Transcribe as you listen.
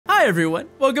Hi everyone,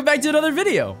 welcome back to another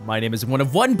video. My name is One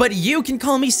of One, but you can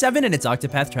call me Seven, and it's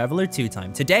Octopath Traveler 2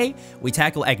 time. Today, we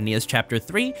tackle Agnea's Chapter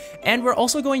 3, and we're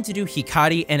also going to do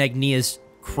Hikari and Agnea's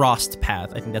Crossed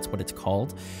Path. I think that's what it's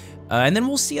called. And then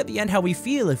we'll see at the end how we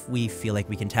feel. If we feel like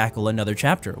we can tackle another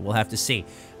chapter, we'll have to see.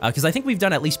 Because I think we've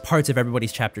done at least parts of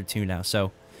everybody's Chapter 2 now,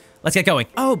 so let's get going.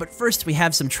 Oh, but first we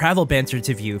have some travel banter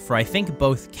to view for I think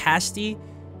both Casti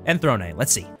and Throne.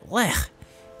 Let's see. Blech.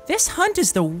 This hunt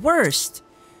is the worst.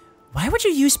 Why would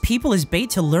you use people as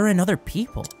bait to lure in other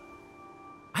people?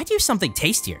 I'd use something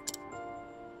tastier.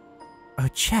 Oh,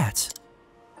 chat.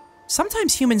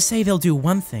 Sometimes humans say they'll do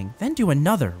one thing, then do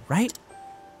another, right?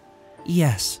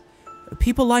 Yes.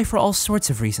 People lie for all sorts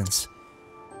of reasons.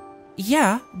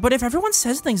 Yeah, but if everyone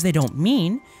says things they don't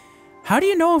mean, how do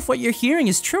you know if what you're hearing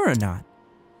is true or not?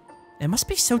 It must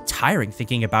be so tiring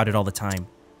thinking about it all the time.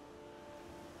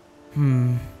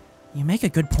 You make a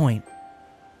good point.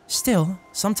 Still,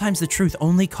 sometimes the truth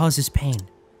only causes pain.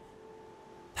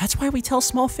 That's why we tell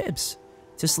small fibs,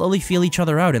 to slowly feel each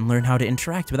other out and learn how to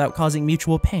interact without causing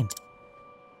mutual pain.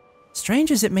 Strange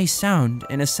as it may sound,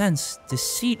 in a sense,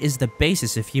 deceit is the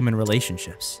basis of human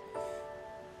relationships.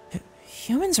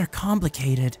 Humans are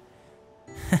complicated.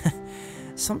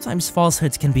 Sometimes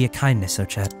falsehoods can be a kindness,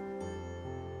 Ochet.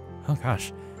 Oh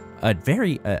gosh. A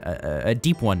very, a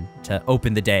deep one to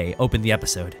open the day, open the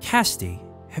episode. Casti,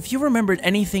 have you remembered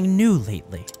anything new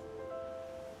lately?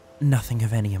 Nothing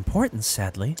of any importance,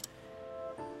 sadly.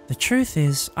 The truth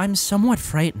is, I'm somewhat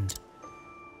frightened.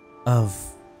 Of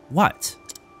what?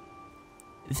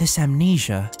 This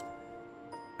amnesia.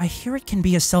 I hear it can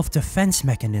be a self-defense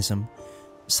mechanism,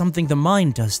 something the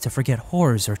mind does to forget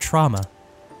horrors or trauma.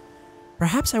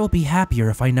 Perhaps I will be happier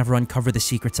if I never uncover the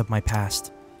secrets of my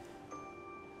past.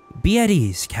 Be at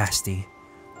ease, Casti.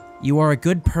 You are a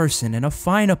good person and a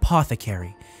fine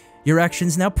apothecary. Your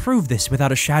actions now prove this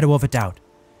without a shadow of a doubt.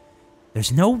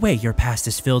 There's no way your past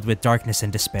is filled with darkness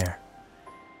and despair.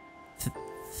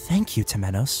 Thank you,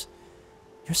 Temenos.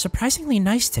 You're surprisingly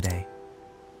nice today.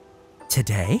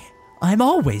 Today? I'm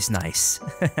always nice.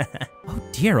 Oh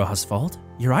dear, Oswald.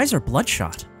 Your eyes are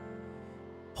bloodshot.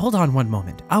 Hold on one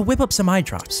moment. I'll whip up some eye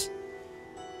drops.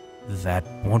 That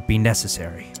won't be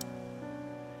necessary.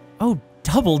 Oh,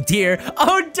 Double Deer!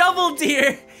 Oh, Double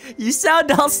Deer! You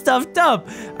sound all stuffed up!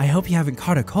 I hope you haven't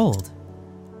caught a cold.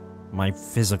 My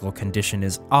physical condition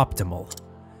is optimal.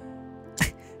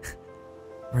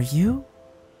 Were you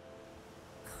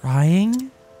crying?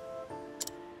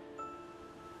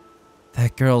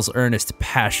 That girl's earnest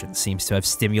passion seems to have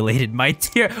stimulated my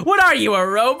tear. What are you, a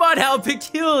robot? How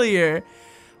peculiar!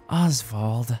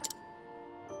 Oswald.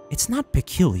 It's not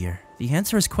peculiar. The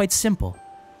answer is quite simple.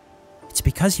 It's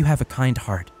because you have a kind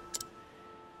heart.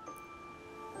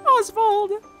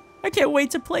 Oswald, I can't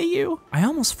wait to play you. I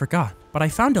almost forgot, but I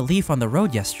found a leaf on the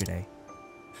road yesterday.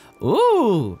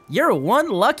 Ooh, you're one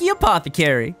lucky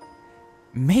apothecary.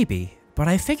 Maybe, but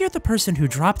I figured the person who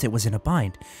dropped it was in a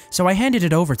bind, so I handed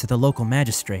it over to the local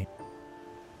magistrate.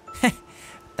 Heh,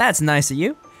 that's nice of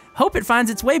you. Hope it finds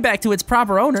its way back to its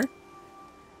proper owner.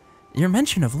 Your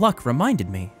mention of luck reminded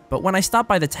me, but when I stopped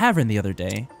by the tavern the other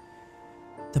day,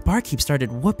 the barkeep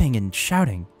started whooping and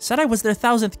shouting, said I was their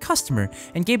 1000th customer,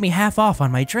 and gave me half off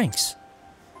on my drinks.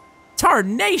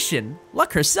 Tarnation!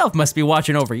 Luck herself must be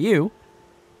watching over you.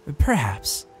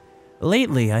 Perhaps.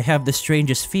 Lately, I have the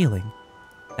strangest feeling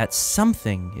that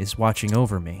something is watching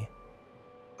over me.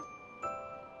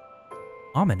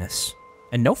 Ominous.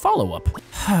 And no follow-up.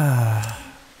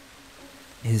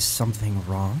 Is something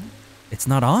wrong? It's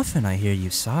not often I hear you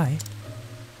sigh.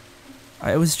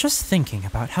 I was just thinking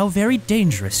about how very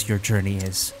dangerous your journey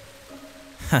is.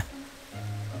 Huh.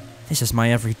 This is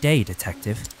my everyday,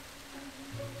 detective.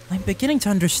 I'm beginning to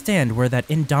understand where that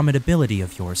indomitability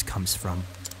of yours comes from.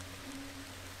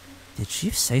 Did you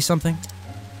say something?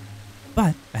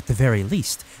 But, at the very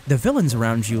least, the villains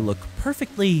around you look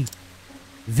perfectly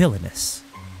villainous.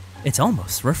 It's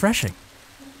almost refreshing.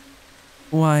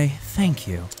 Why, thank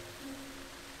you.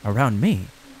 Around me,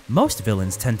 most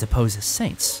villains tend to pose as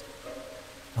saints.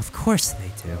 Of course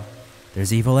they do.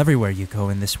 There's evil everywhere you go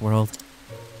in this world.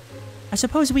 I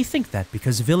suppose we think that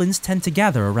because villains tend to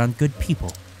gather around good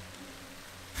people.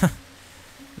 Huh.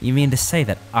 You mean to say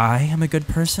that I am a good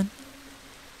person?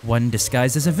 One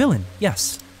disguised as a villain,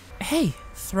 yes. Hey,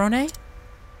 Throne.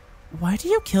 Why do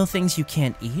you kill things you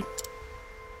can't eat?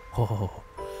 Oh,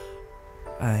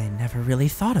 I never really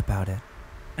thought about it.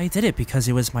 I did it because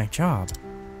it was my job.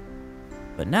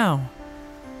 But now,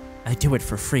 I do it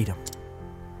for freedom.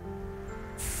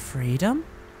 Freedom?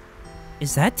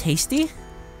 Is that tasty?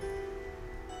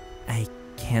 I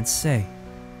can't say.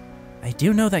 I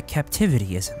do know that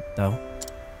captivity isn't, though.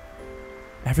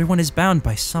 Everyone is bound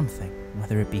by something,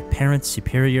 whether it be parents,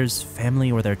 superiors,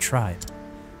 family, or their tribe.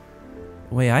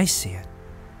 The way I see it,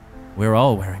 we're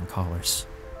all wearing collars.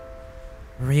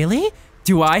 Really?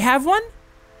 Do I have one?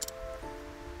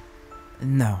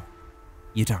 No,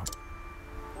 you don't.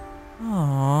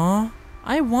 Aww,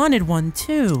 I wanted one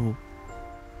too.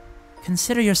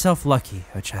 Consider yourself lucky,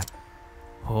 Ochep.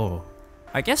 Oh,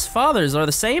 I guess fathers are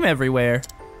the same everywhere.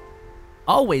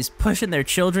 Always pushing their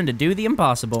children to do the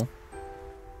impossible.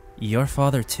 Your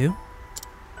father too?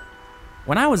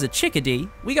 When I was a chickadee,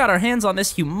 we got our hands on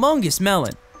this humongous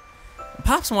melon.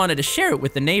 Pops wanted to share it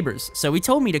with the neighbors, so he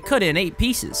told me to cut it in 8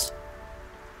 pieces.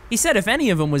 He said if any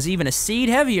of them was even a seed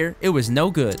heavier, it was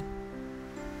no good.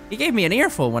 He gave me an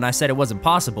earful when I said it wasn't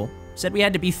possible. Said we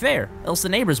had to be fair, else the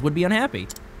neighbors would be unhappy.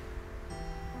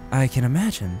 I can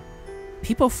imagine.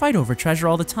 People fight over treasure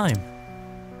all the time.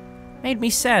 Made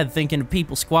me sad thinking of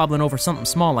people squabbling over something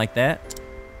small like that.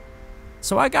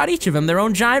 So I got each of them their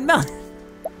own giant melon.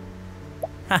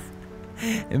 Ha,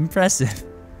 impressive.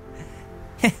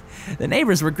 The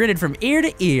neighbors were grinning from ear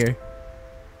to ear.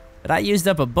 But I used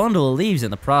up a bundle of leaves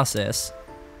in the process.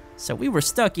 So we were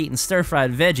stuck eating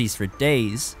stir-fried veggies for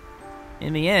days.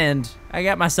 In the end, I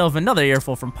got myself another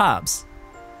earful from Pops.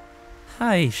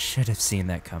 I should have seen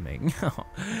that coming.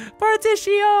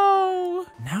 Partitio!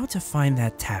 Now to find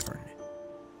that tavern.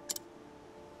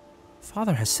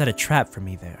 Father has set a trap for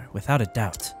me there, without a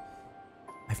doubt.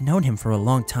 I've known him for a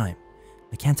long time.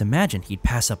 I can't imagine he'd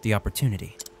pass up the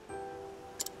opportunity.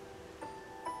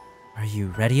 Are you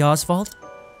ready, Oswald?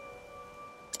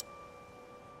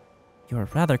 You're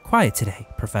rather quiet today,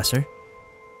 Professor.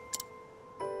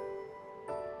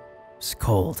 It's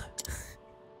cold.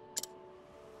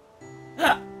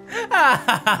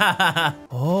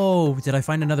 Oh, did I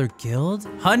find another guild?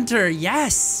 Hunter,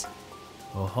 yes!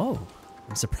 Oh,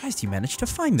 I'm surprised you managed to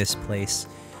find this place.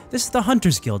 This is the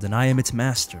Hunter's Guild and I am its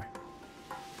master.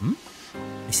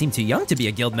 I seem too young to be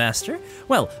a guild master.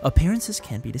 Well, appearances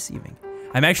can be deceiving.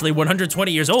 I'm actually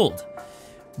 120 years old.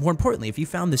 More importantly, if you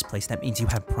found this place, that means you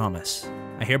have promise.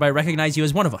 I hereby recognize you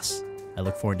as one of us. I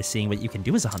look forward to seeing what you can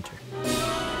do as a hunter.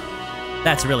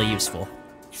 That's really useful.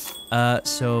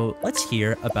 So let's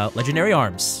hear about legendary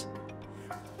arms.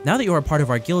 Now that you are a part of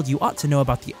our guild, you ought to know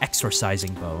about the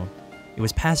exorcising bow. It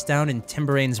was passed down in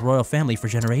Timberane's royal family for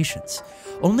generations.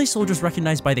 Only soldiers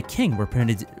recognized by the king were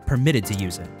permitted to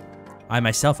use it. I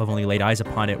myself have only laid eyes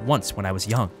upon it once when I was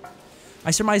young.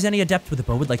 I surmise any adept with a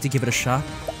bow would like to give it a shot.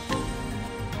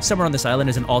 Somewhere on this island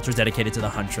is an altar dedicated to the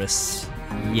Huntress.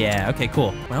 Yeah, okay,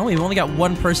 cool. Well, we've only got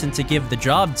one person to give the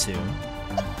job to.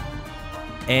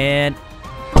 And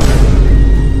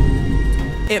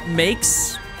it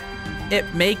makes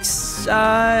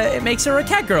her a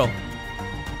cat girl.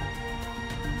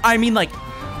 I mean, like,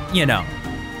 you know,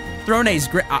 Throne's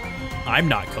great. I'm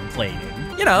not complaining.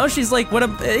 You know, she's like one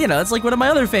of, it's like one of my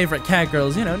other favorite cat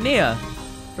girls, you know, Nia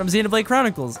from Xenoblade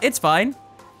Chronicles. It's fine.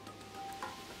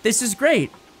 This is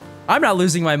great. I'm not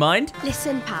losing my mind.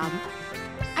 Listen, Pam.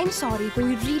 I'm sorry, but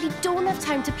we really don't have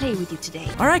time to play with you today.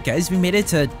 All right, guys, we made it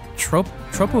to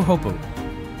Tropuhopu.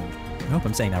 I hope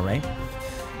I'm saying that right.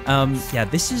 Yeah,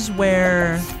 this is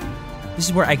where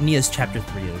Agnea's chapter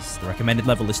 3 is. The recommended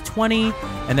level is 20,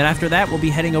 and then after that, we'll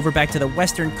be heading over back to the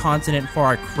Western continent for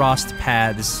our Crossed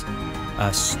Paths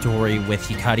story with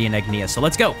Hikari and Agnea. So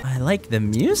let's go. I like the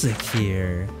music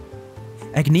here.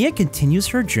 Agnea continues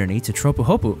her journey to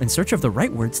Tropuhopu in search of the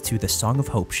right words to the Song of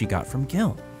Hope she got from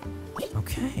Gil.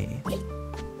 Okay.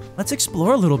 Let's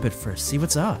explore a little bit first, see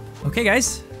what's up. Okay,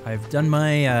 guys, I've done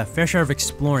my fair share of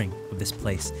exploring of this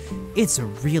place. It's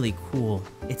really cool.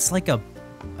 It's like a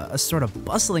sort of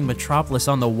bustling metropolis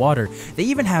on the water. They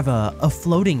even have a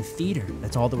floating theater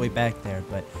that's all the way back there,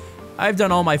 but I've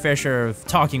done all my fair share of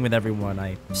talking with everyone.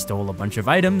 I stole a bunch of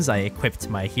items, I equipped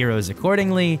my heroes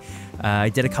accordingly, I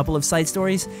did a couple of side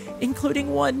stories,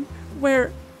 including one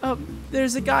where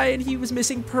there's a guy and he was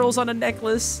missing pearls on a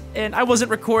necklace, and I wasn't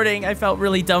recording. I felt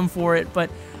really dumb for it, but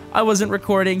I wasn't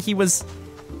recording. He was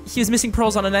missing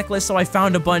pearls on a necklace, so I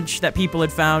found a bunch that people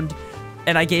had found,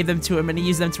 and I gave them to him, and he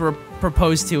used them to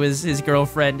propose to his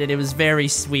girlfriend, and it was very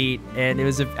sweet. And it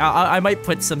was I might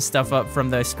put some stuff up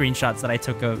from the screenshots that I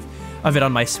took of it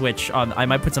on my Switch. I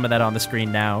might put some of that on the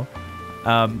screen now.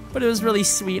 But it was really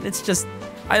sweet. It's just,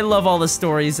 I love all the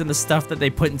stories and the stuff that they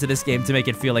put into this game to make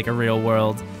it feel like a real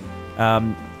world.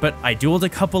 But I dueled a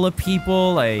couple of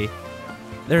people.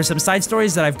 There are some side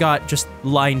stories that I've got just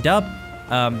lined up.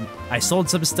 I sold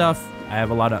some stuff. I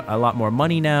have a lot more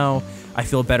money now. I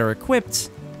feel better equipped.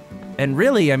 And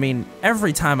really, I mean,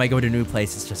 every time I go to a new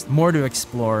place, it's just more to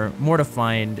explore, more to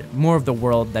find, more of the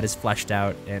world that is fleshed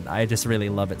out, and I just really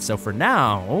love it. So for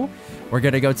now, we're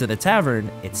gonna go to the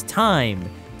tavern. It's time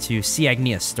to see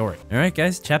Agnea's story. All right,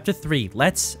 guys, chapter 3,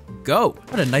 let's go.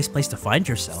 What a nice place to find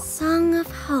yourself. Song of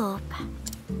Hope.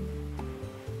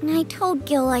 I told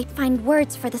Gil I'd find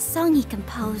words for the song he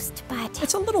composed, but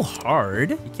It's a little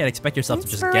hard. You can't expect yourself to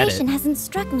just get inspiration it. hasn't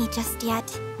struck me just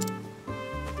yet.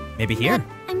 Maybe here. But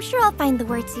I'm sure I'll find the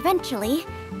words eventually.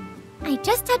 I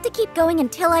just have to keep going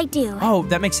until I do. Oh,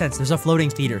 that makes sense. There's a floating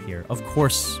theater here. Of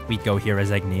course we'd go here as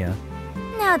Agnea.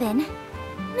 Now then,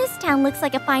 this town looks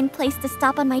like a fine place to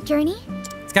stop on my journey.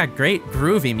 It's got great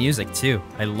groovy music too.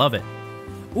 I love it.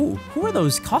 Ooh, who are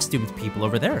those costumed people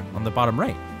over there on the bottom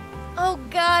right? Oh,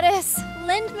 goddess,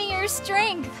 lend me your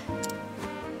strength.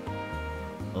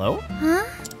 Hello? Huh?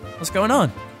 What's going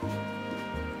on?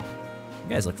 You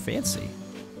guys look fancy.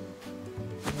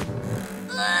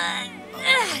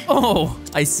 Oh,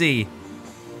 I see.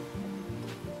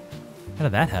 How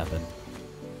did that happen?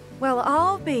 Well,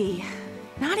 I'll be.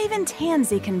 Not even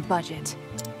Tansy can budget.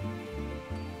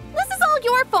 This is all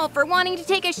your fault for wanting to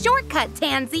take a shortcut,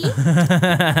 Tansy.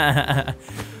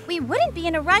 We wouldn't be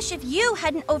in a rush if you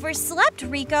hadn't overslept,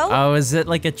 Rico. Oh, is it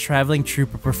like a traveling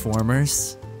troupe of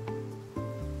performers?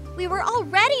 We were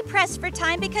already pressed for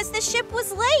time because the ship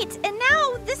was late, and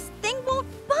now this thing won't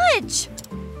budge.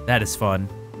 That is fun.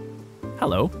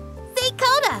 Hello. Say,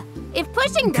 Coda, if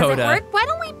pushing doesn't Coda. work, why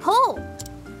don't we pull?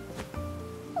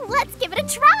 Let's give it a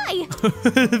try.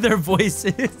 Their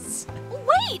voices.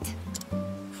 Wait.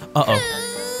 Uh-oh.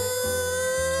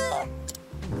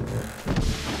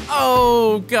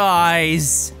 Oh,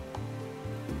 guys.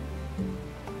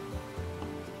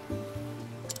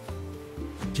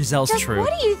 Giselle's Just true.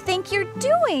 what do you think you're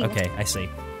doing? Okay, I see.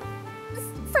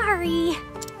 Sorry.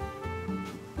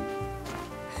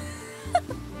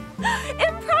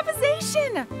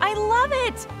 Improvisation! I love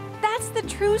it! That's the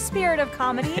true spirit of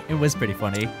comedy. It was pretty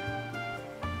funny.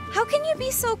 How can you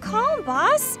be so calm,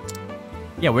 boss?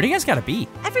 Yeah, where do you guys gotta be?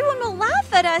 Everyone will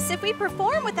laugh at us if we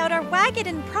perform without our wagon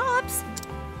and props.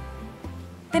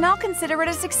 Then I'll consider it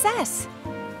a success.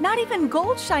 Not even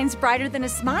gold shines brighter than a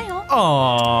smile.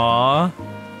 Aww.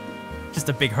 Just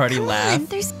a big hearty Come laugh. on,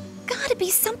 there's gotta be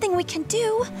something we can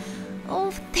do. Oh,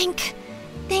 think.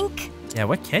 Yeah,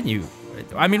 what can you?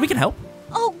 I mean, we can help.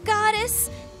 Oh, goddess,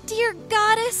 dear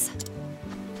goddess.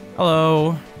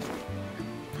 Hello.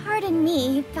 Pardon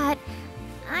me, but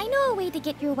I know a way to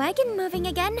get your wagon moving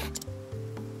again.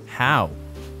 How?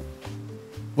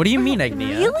 What do you mean,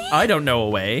 Agnea? really? I don't know a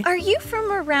way. Are you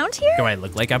from around here? Do I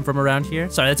look like I'm from around here?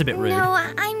 Sorry, that's a bit rude. No,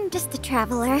 I'm just a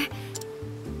traveler.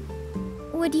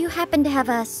 Would you happen to have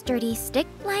a sturdy stick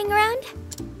lying around?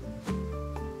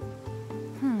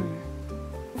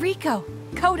 Rico,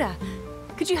 Coda,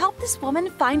 could you help this woman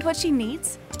find what she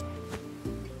needs?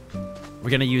 We're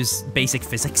gonna use basic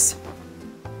physics.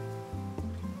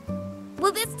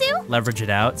 Will this do? Leverage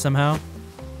it out somehow.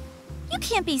 You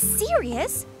can't be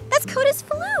serious. That's Coda's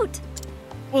flute.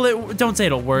 Well, don't say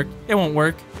it'll work. It won't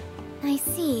work. I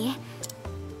see.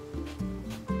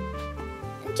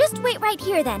 Just wait right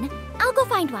here then. I'll go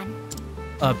find one.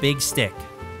 A big stick.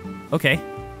 Okay.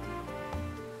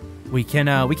 We can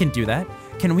do that.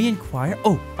 Can we inquire?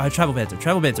 Oh, travel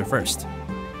banter first.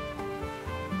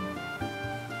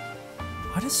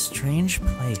 What a strange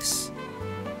place.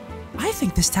 I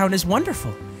think this town is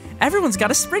wonderful. Everyone's got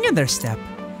a spring in their step.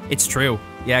 It's true.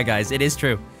 Yeah, guys, it is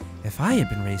true. If I had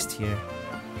been raised here,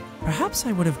 perhaps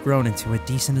I would have grown into a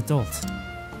decent adult.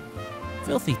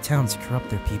 Filthy towns corrupt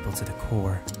their people to the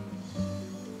core.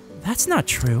 That's not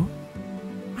true.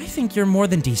 I think you're more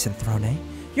than decent, Throne.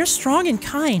 You're strong and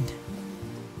kind.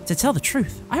 To tell the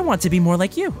truth, I want to be more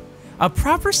like you. A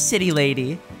proper city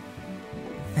lady.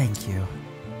 Thank you.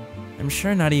 I'm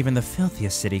sure not even the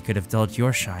filthiest city could have dulled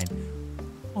your shine.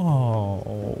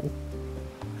 Oh.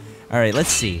 Alright,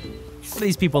 let's see. What are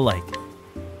these people like?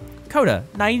 Coda,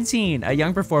 19, a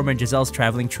young performer in Giselle's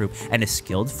traveling troupe and a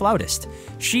skilled flautist.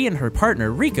 She and her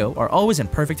partner, Rico, are always in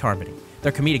perfect harmony.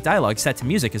 Their comedic dialogue set to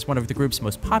music is one of the group's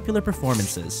most popular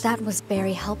performances. That was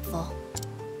very helpful.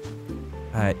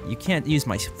 You can't use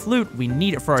my flute. We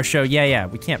need it for our show. Yeah,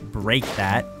 we can't break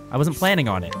that. I wasn't planning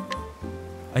on it.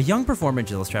 A young performer in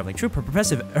Giselle's traveling troupe,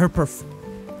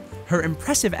 her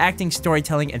impressive acting,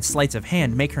 storytelling, and sleights of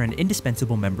hand make her an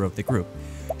indispensable member of the group.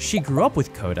 She grew up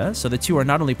with Coda, so the two are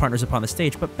not only partners upon the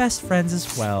stage, but best friends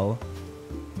as well.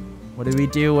 What do we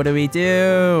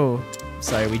do?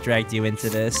 Sorry, we dragged you into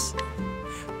this.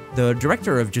 the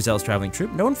director of Giselle's traveling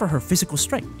troupe, known for her physical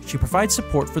strength. She provides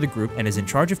support for the group and is in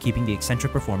charge of keeping the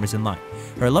eccentric performers in line.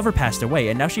 Her lover passed away,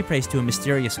 and now she prays to a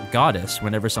mysterious goddess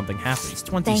whenever something happens.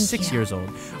 26 years old.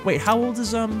 Wait, how old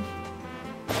is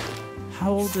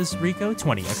Rico?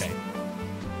 20, okay.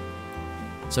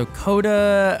 So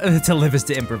Coda, to live is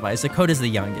to improvise. So Coda's the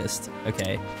youngest,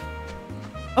 okay.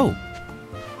 Oh.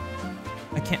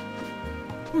 I can't,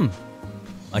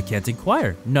 I can't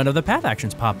inquire. None of the path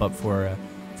actions pop up for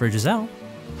Giselle.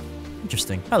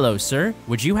 Interesting. Hello, sir.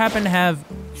 Would you happen to have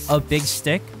a big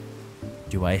stick?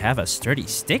 Do I have a sturdy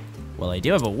stick? Well, I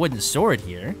do have a wooden sword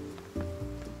here.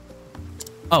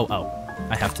 Oh,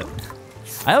 I have to.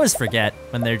 I always forget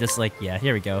when they're just like, yeah,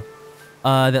 here we go.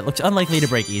 That looks unlikely to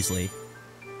break easily.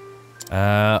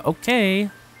 Okay.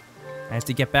 I have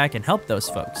to get back and help those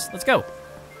folks. Let's go.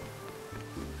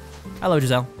 Hello,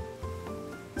 Giselle.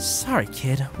 Sorry,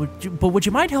 kid. Would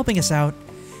you mind helping us out?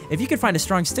 If you could find a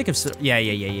strong stick of... Yeah.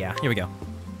 Here we go.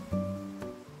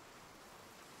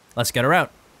 Let's get her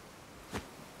out.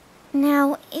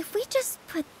 Now, if we just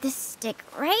put this stick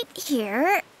right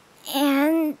here,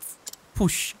 and...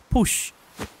 Push.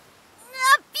 Up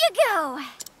you go!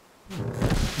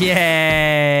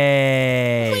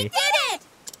 Yay! We did it!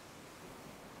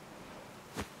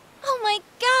 Oh my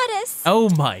goddess! Oh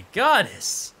my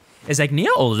goddess! Is Agnea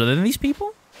older than these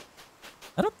people?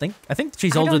 I think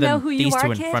she's older than these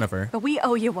two in front of her. But we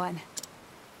owe you one.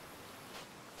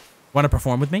 Want to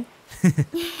perform with me?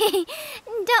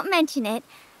 Don't mention it.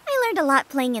 I learned a lot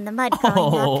playing in the mud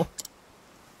growing up.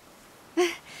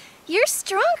 You're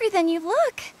stronger than you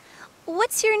look.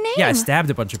 What's your name? Yeah, I stabbed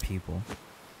a bunch of people.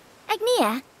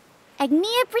 Agnea.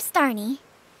 Agnea Bristarni.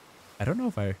 I don't know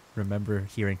if I remember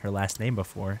hearing her last name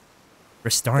before.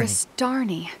 Bristarni.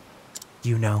 Bristarni. Do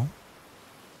you know?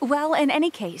 Well, in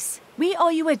any case, we owe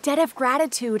you a debt of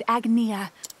gratitude, Agnea.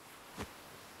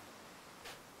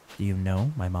 Do you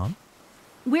know my mom?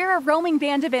 We're a roaming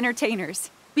band of entertainers.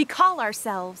 We call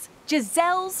ourselves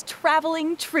Giselle's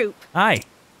Traveling Troupe. Hi.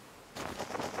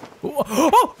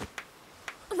 Oh!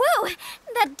 Whoa!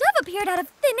 That dove appeared out of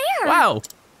thin air! Wow!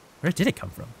 Where did it come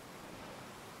from?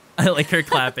 I like her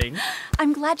clapping.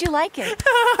 I'm glad you like it.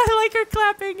 I like her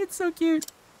clapping. It's so cute.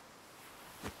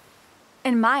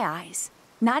 In my eyes,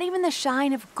 not even the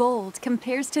shine of gold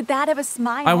compares to that of a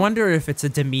smile. I wonder if it's a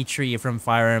Dimitri from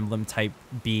Fire Emblem type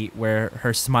beat where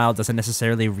her smile doesn't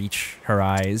necessarily reach her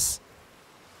eyes.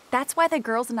 That's why the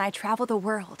girls and I travel the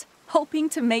world, hoping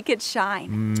to make it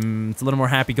shine. It's a little more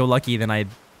happy-go-lucky than I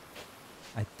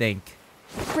think.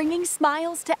 Bringing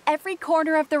smiles to every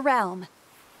corner of the realm.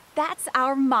 That's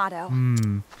our motto.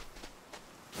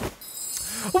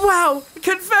 Wow!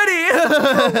 Confetti!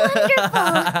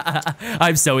 Wonderful!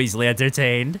 I'm so easily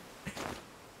entertained.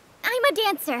 I'm a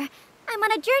dancer. I'm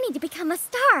on a journey to become a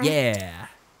star. Yeah.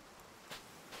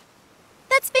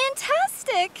 That's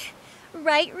fantastic.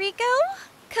 Right, Rico?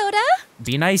 Coda?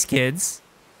 Be nice, kids.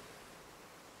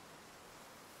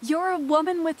 You're a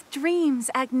woman with dreams,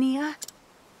 Agnea.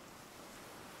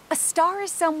 A star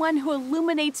is someone who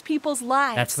illuminates people's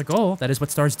lives. That's the goal. That is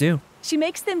what stars do. She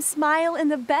makes them smile in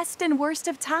the best and worst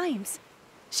of times.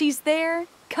 She's there,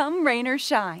 come rain or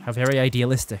shine. How very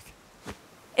idealistic.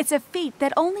 It's a feat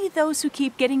that only those who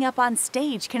keep getting up on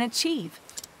stage can achieve.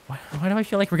 Why do I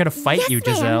feel like we're gonna fight you,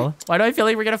 ma'am. Giselle? Why do I feel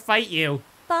like we're gonna fight you?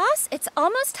 Boss, it's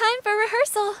almost time for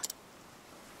rehearsal.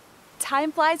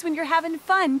 Time flies when you're having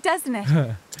fun, doesn't it?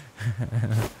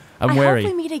 I'm I wary.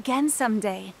 hope we meet again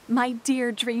someday, my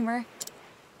dear dreamer.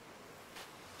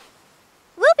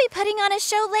 We'll be putting on a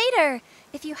show later.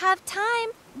 If you have time,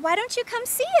 why don't you come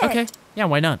see it? Okay. Yeah,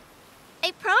 why not?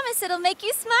 I promise it'll make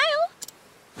you smile.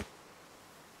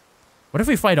 What if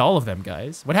we fight all of them,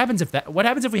 guys? What happens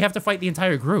if we have to fight the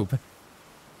entire group?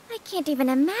 I can't even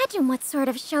imagine what sort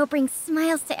of show brings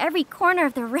smiles to every corner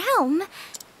of the realm.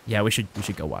 Yeah, we should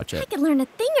go watch I it. could learn a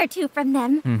thing or two from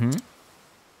them. Mm-hmm.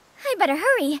 I better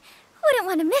hurry. Wouldn't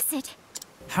want to miss it.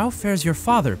 How fares your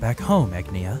father back home,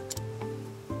 Agnea?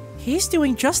 He's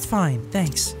doing just fine,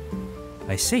 thanks.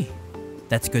 I see.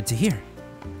 That's good to hear.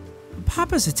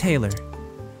 Papa's a tailor,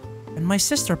 and my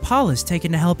sister Paula's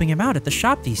taken to helping him out at the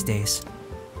shop these days.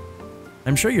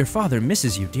 I'm sure your father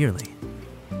misses you dearly.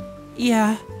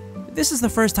 Yeah, this is the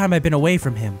first time I've been away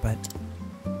from him, but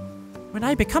when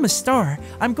I become a star,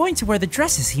 I'm going to wear the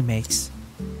dresses he makes.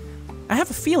 I have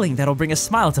a feeling that'll bring a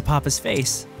smile to Papa's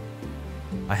face.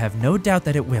 I have no doubt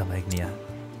that it will, Agnea.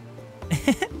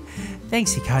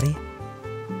 Thanks, Hikari.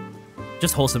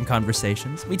 Just wholesome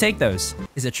conversations. We take those.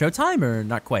 Is it showtime or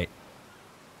not quite?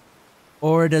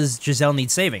 Or does Giselle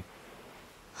need saving?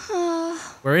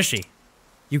 Where is she?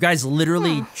 You guys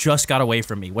literally just got away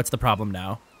from me. What's the problem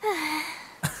now?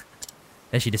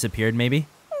 That she disappeared, maybe?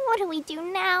 What do we do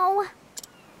now?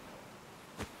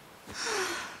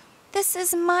 This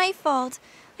is my fault.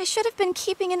 I should have been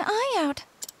keeping an eye out.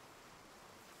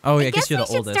 Oh, I I guess you're the we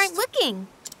should oldest. start looking.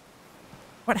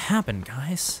 What happened,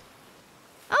 guys?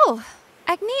 Oh,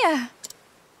 Agnea.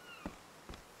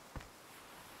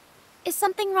 Is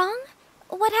something wrong?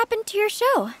 What happened to your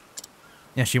show?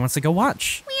 Yeah, she wants to go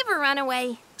watch. We have a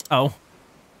runaway. Oh.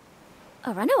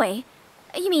 A runaway?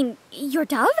 You mean your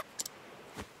dove?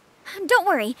 Don't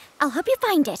worry, I'll help you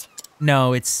find it.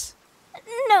 No, it's...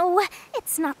 No,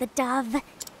 it's not the dove.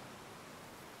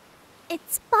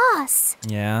 It's Boss.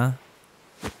 Yeah.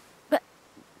 But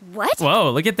what?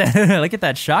 Whoa, look at that. Look at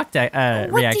that shocked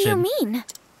reaction. What do you mean?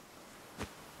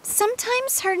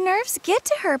 Sometimes her nerves get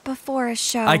to her before a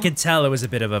show. I could tell it was a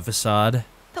bit of a facade.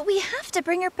 But we have to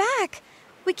bring her back.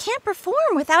 We can't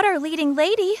perform without our leading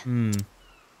lady.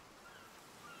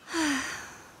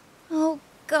 Oh,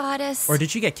 goddess. Or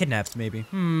did she get kidnapped, maybe?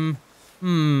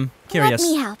 Curious. Let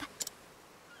me help.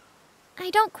 I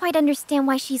don't quite understand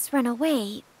why she's run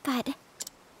away, but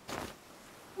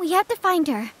we have to find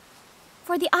her.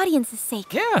 For the audience's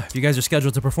sake. Yeah, if you guys are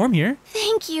scheduled to perform here,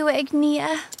 Thank you,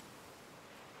 Agnea.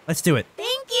 let's do it.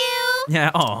 Thank you.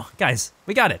 Yeah, oh, guys,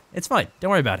 we got it. It's fine.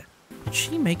 Don't worry about it. Did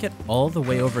she make it all the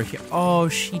way over here? Oh,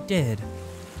 she did.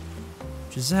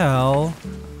 Giselle.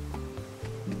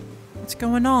 What's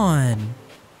going on?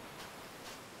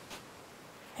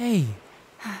 Hey.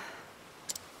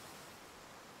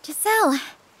 Giselle,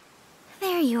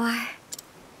 there you are.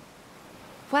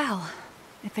 Well,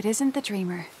 if it isn't the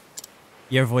dreamer.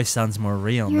 Your voice sounds more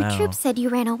real Your now. troop said you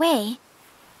ran away.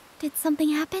 Did something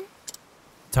happen?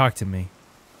 Talk to me.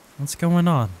 What's going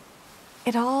on?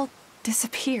 It all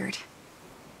disappeared.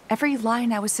 Every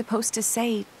line I was supposed to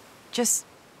say just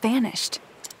vanished.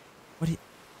 What do you...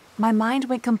 My mind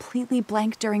went completely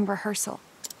blank during rehearsal.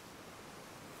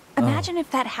 Imagine if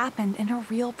that happened in a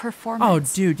real Oh,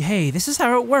 performance. dude, hey, this is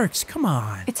how it works. Come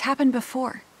on. It's happened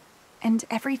before. And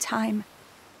every time,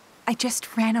 I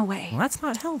just ran away. Well, that's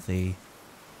not healthy.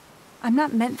 I'm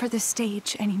not meant for the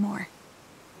stage anymore.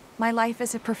 My life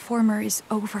as a performer is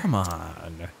over. Come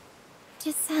on.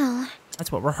 Giselle,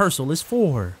 That's what rehearsal is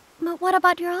for. but what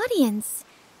about your audience?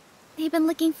 They've been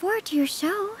looking forward to your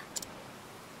show.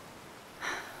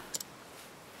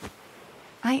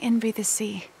 I envy the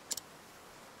sea.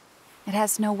 It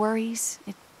has no worries.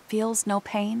 It feels no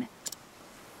pain.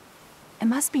 It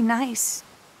must be nice,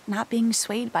 not being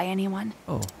swayed by anyone.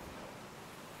 Oh.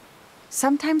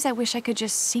 Sometimes I wish I could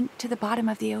just sink to the bottom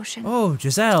of the ocean Oh,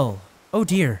 Giselle. Oh,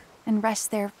 dear. and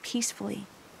rest there peacefully,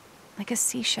 like a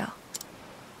seashell.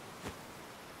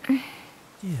 Dude.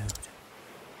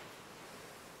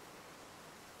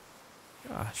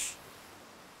 Gosh.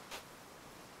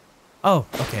 Oh,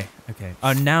 okay.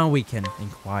 Now we can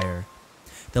inquire.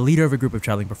 The leader of a group of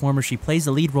traveling performers, she plays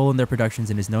the lead role in their productions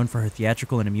and is known for her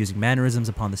theatrical and amusing mannerisms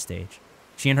upon the stage.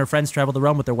 She and her friends travel the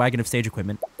realm with their wagon of stage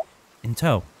equipment in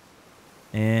tow.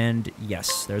 And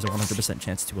yes, there's a 100%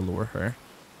 chance to allure her.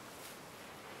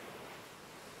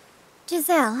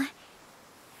 Giselle,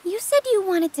 you said you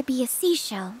wanted to be a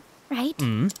seashell, right?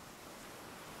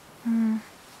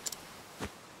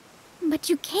 But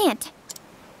you can't.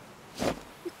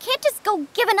 You can't just go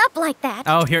giving up like that.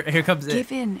 Oh, here comes it.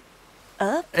 Given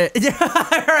up?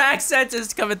 Her accent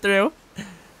is coming through.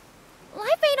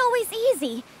 Life ain't always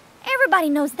easy. Everybody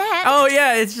knows that. Oh,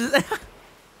 yeah, it's just...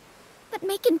 But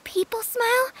making people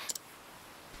smile,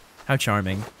 How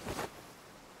charming.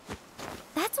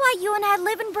 that's why you and I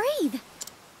live and breathe.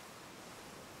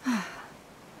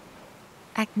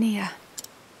 Agnea.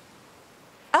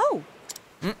 Oh!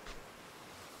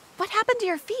 What happened to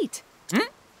your feet?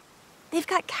 They've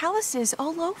got calluses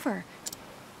all over.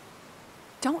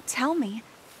 Don't tell me.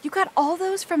 You got all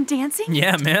those from dancing?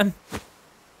 Yeah, man.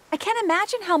 I can't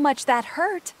imagine how much that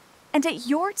hurt. And at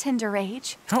your tender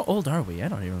age. How old are we? I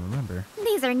don't even remember.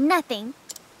 These are nothing.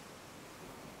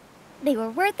 They were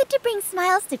worth it to bring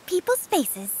smiles to people's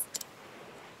faces.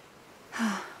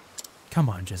 Come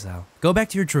on, Giselle. Go back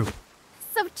to your troop.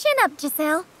 So chin up,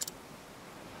 Giselle.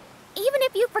 Even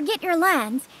if you forget your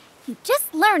lines, you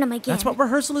just learn them again. That's what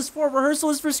rehearsal is for. Rehearsal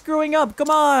is for screwing up. Come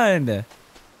on. Believe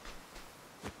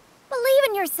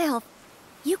in yourself.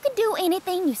 You can do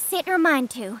anything you set your mind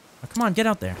to. Oh, come on, get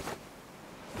out there.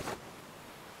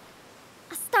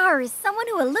 A star is someone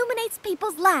who illuminates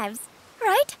people's lives,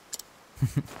 right?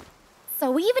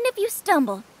 So even if you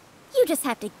stumble, you just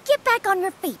have to get back on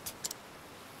your feet.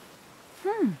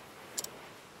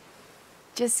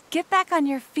 Just get back on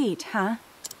your feet, huh?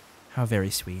 How very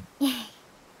sweet.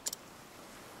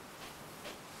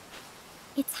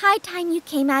 It's high time you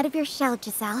came out of your shell,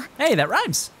 Giselle. Hey, that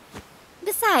rhymes.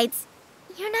 Besides,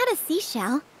 you're not a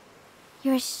seashell.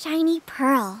 You're a shiny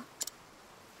pearl.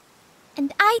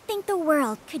 And I think the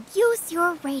world could use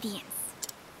your radiance.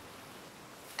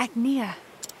 Agnea,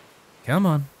 Come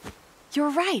on. you're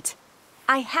right.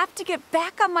 I have to get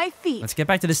back on my feet. Let's get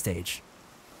back to the stage.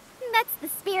 That's the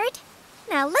spirit.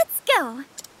 Now let's go.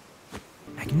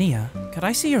 Agnea, could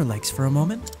I see your legs for a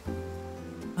moment?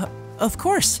 Of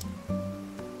course.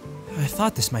 I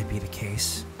thought this might be the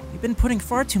case. You've been putting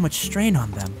far too much strain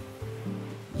on them.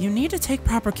 You need to take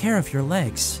proper care of your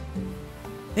legs.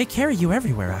 They carry you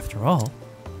everywhere after all.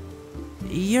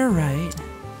 You're right.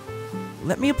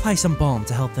 Let me apply some balm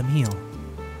to help them heal.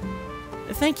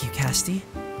 Thank you, Casti.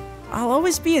 I'll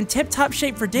always be in tip-top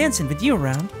shape for dancing with you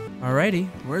around. Alrighty,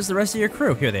 where's the rest of your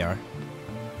crew? Here they are.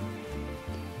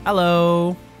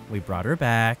 Hello. We brought her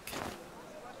back.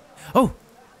 Oh!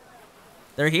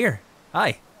 They're here.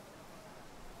 Hi.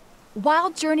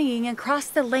 While journeying across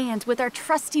the land with our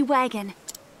trusty wagon,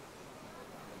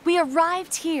 we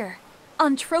arrived here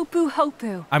on Tropu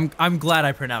Hopu. I'm glad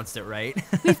I pronounced it right.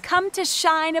 We've come to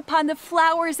shine upon the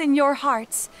flowers in your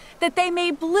hearts, that they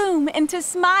may bloom into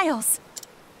smiles.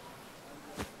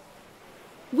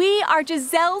 We are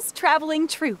Giselle's traveling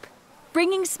troupe,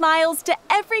 bringing smiles to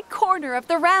every corner of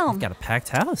the realm. We've got a packed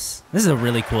house. This is a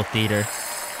really cool theater.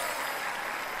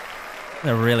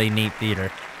 A really neat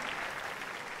theater.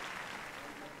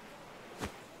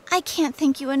 I can't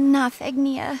thank you enough,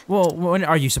 Agnea. Well, when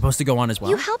are you supposed to go on as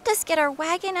well? You helped us get our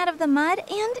wagon out of the mud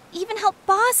and even helped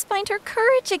Boss find her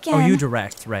courage again. Oh, you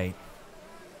direct, right.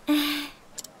 I'm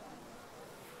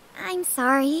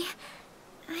sorry.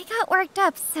 I got worked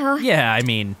up, so Yeah, I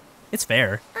mean, it's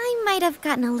fair. I might have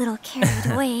gotten a little carried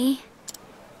away.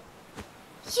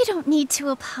 You don't need to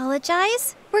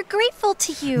apologize. We're grateful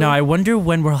to you. Now, I wonder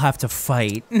when we'll have to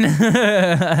fight.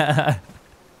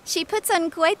 She puts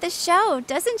on quite the show,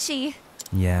 doesn't she?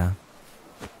 Yeah.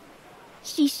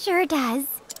 She sure does.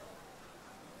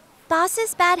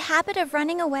 Boss's bad habit of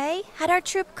running away had our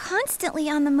troop constantly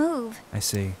on the move. I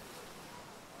see.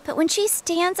 But when she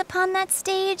stands upon that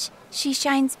stage, she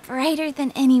shines brighter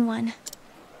than anyone.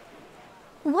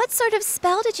 What sort of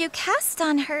spell did you cast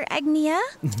on her, Agnea?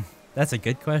 That's a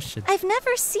good question. I've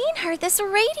never seen her this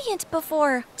radiant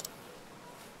before.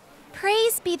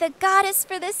 Praise be the goddess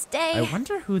for this day. I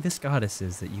wonder who this goddess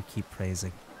is that you keep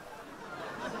praising.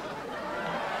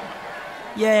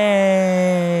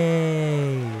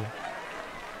 Yay!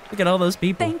 Look at all those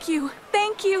people. Thank you,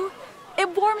 thank you.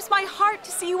 It warms my heart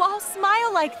to see you all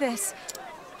smile like this.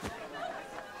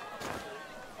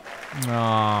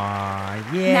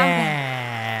 Aww,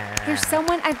 yeah. There's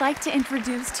someone I'd like to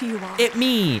introduce to you all.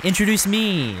 Me. Introduce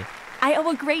me. I owe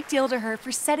a great deal to her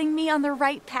for setting me on the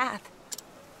right path.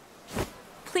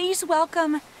 Please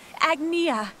welcome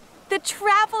Agnea, the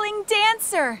traveling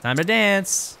dancer. Time to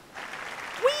dance.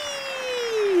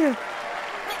 Whee!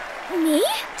 Me?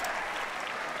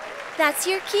 That's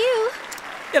your cue.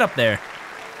 Get up there.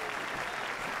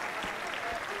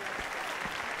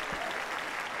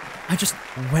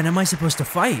 When am I supposed to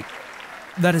fight?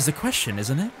 That is the question,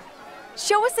 isn't it?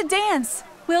 Show us a dance,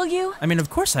 will you? I mean, of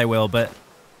course I will, but...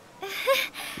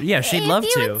 Yeah, she'd love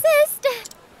if you to. insist.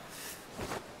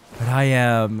 But I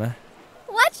am...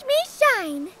 Watch me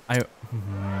shine.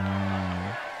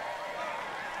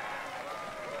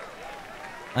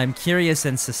 I'm curious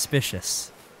and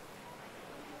suspicious.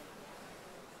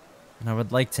 And I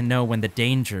would like to know when the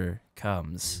danger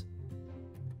comes.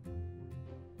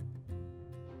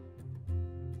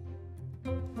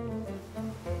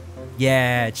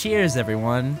 Yeah, cheers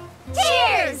everyone.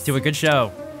 Cheers! To a good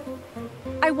show.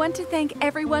 I want to thank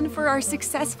everyone for our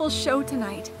successful show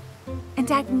tonight, and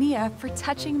Agnea for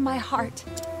touching my heart.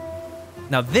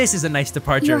 Now this is a nice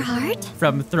departure Your heart?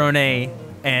 from Throne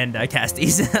and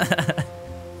Casti's.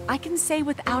 I can say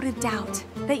without a doubt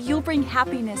that you'll bring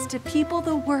happiness to people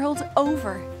the world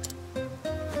over.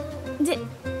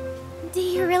 Do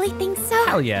you really think so?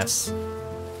 Hell yes.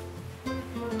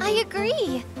 I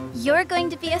agree. You're going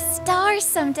to be a star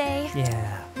someday.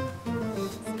 Yeah.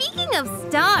 Speaking of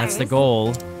stars, That's the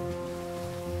goal.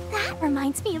 that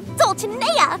reminds me of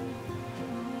Dulcinea.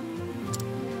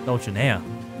 Dulcinea.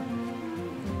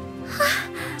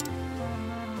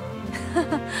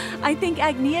 I think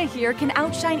Agnea here can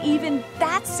outshine even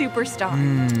that superstar.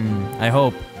 I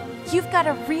hope. You've got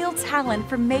a real talent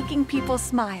for making people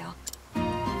smile.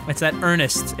 It's that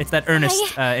earnest. It's that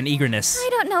earnest and eagerness. I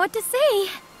don't know what to say.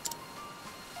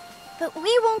 But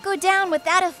we won't go down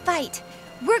without a fight.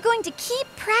 We're going to keep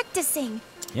practicing.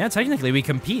 Yeah, technically we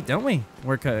compete, don't we?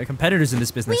 We're competitors in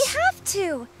this business. We have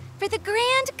to, for the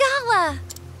Grand Gala.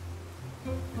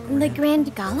 The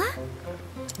Grand Gala?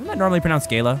 Isn't that normally pronounced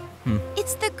gala?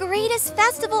 It's the greatest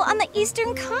festival on the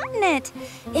Eastern continent.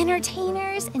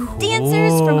 Entertainers and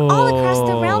dancers from all across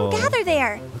the realm gather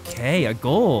there. Okay, a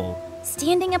goal.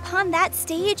 Standing upon that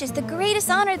stage is the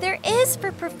greatest honor there is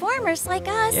for performers like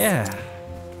us. Yeah.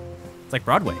 It's like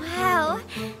Broadway. Wow,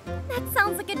 that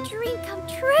sounds like a dream come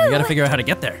true. We gotta figure out how to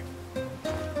get there.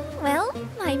 Well,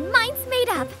 my mind's made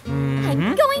up.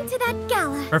 I'm going to that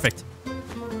gala. Perfect.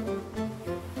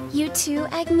 You too,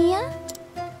 Agnea?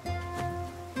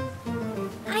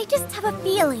 I just have a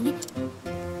feeling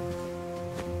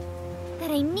that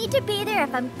I need to be there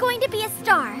if I'm going to be a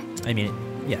star. I mean,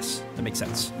 yes, that makes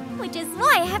sense. Which is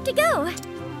why I have to go.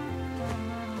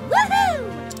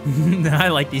 Woohoo! I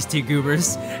like these two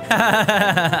goobers.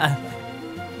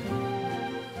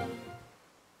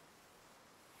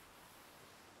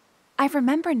 I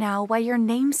remember now why your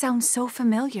name sounds so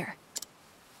familiar.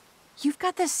 You've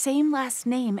got the same last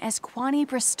name as Kwani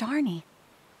Bristarni,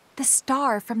 the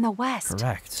star from the west.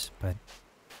 Correct, but...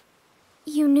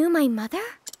 You knew my mother?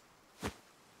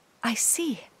 I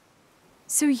see.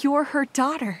 So you're her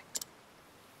daughter.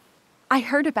 I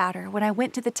heard about her when I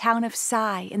went to the town of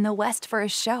Sai in the west for a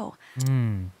show.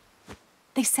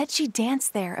 They said she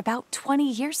danced there about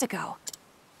 20 years ago.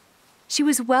 She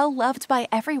was well loved by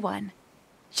everyone,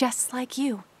 just like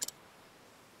you.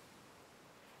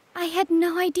 I had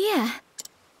no idea.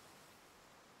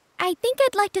 I think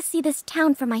I'd like to see this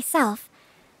town for myself.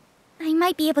 I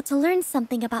might be able to learn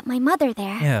something about my mother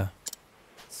there. Yeah,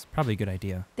 it's probably a good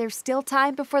idea. There's still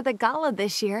time before the gala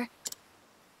this year.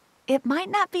 It might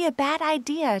not be a bad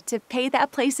idea to pay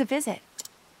that place a visit.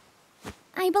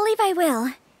 I believe I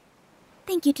will.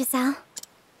 Thank you, Giselle.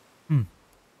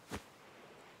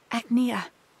 Agnea,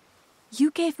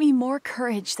 you gave me more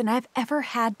courage than I've ever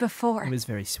had before. It was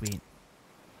very sweet.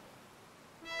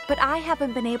 But I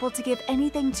haven't been able to give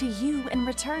anything to you in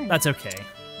return. That's okay.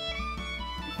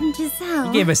 Giselle.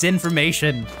 You gave us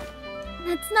information.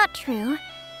 That's not true.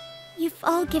 You've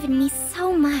all given me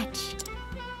so much.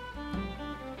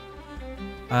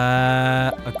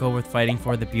 A goal worth fighting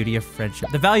for, the beauty of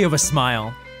friendship. The value of a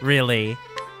smile, really.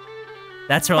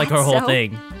 That's her, like, her That's whole so?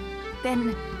 thing.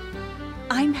 Then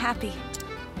I'm happy.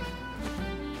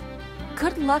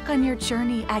 Good luck on your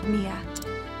journey, Agnea.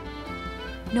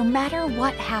 No matter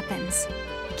what happens,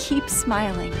 keep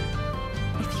smiling.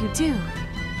 If you do,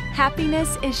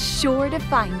 happiness is sure to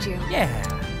find you. Yeah.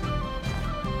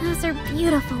 Those are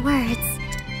beautiful words.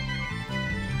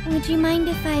 Would you mind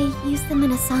if I use them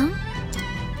in a song?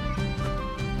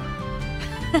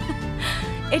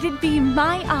 It'd be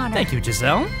my honor. Thank you,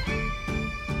 Giselle.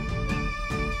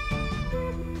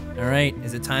 All right,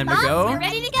 is it time to go? We're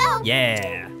ready to go.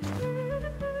 Yeah.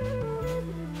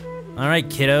 All right,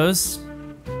 kiddos.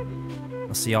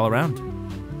 I'll see y'all around.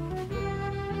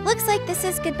 Looks like this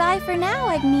is goodbye for now,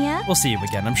 Agnea. We'll see you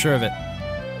again, I'm sure of it.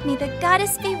 May the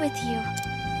goddess be with you.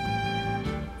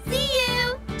 See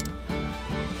you!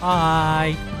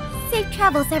 Bye. Safe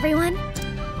travels, everyone.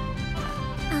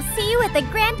 I'll see you at the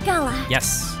Grand Gala.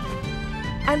 Yes.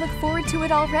 I look forward to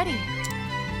it already.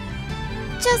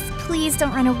 Just please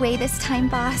don't run away this time,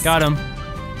 boss. Got him.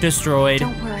 Destroyed.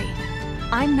 Don't worry.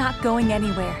 I'm not going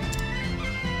anywhere.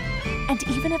 And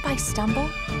even if I stumble,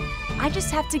 I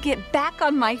just have to get back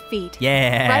on my feet.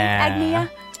 Yeah. Right, Agnea?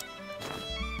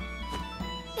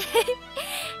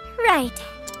 Right.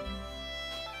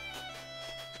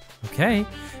 Okay.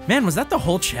 Man, was that the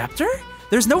whole chapter?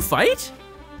 There's no fight?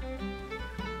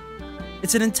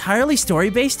 It's an entirely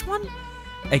story-based one?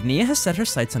 Agnea has set her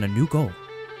sights on a new goal,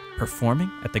 performing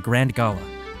at the Grand Gala.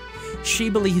 She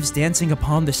believes dancing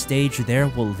upon the stage there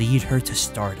will lead her to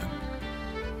stardom.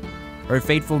 Her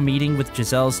fateful meeting with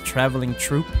Giselle's traveling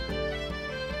troupe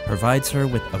provides her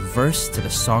with a verse to the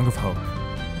Song of Hope.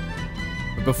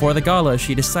 But before the gala,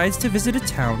 she decides to visit a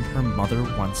town her mother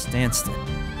once danced in.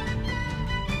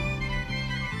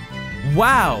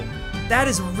 Wow, that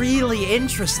is really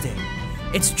interesting.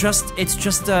 It's just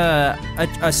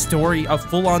a story, a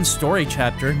full-on story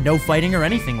chapter, no fighting or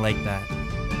anything like that.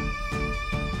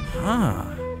 Huh.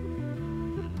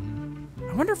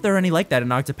 I wonder if there are any like that in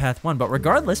Octopath 1, but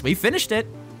regardless, we finished it.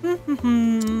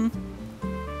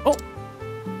 Oh.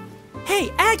 Hey,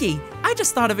 Aggie, I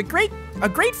just thought of a great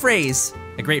phrase.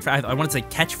 I want to say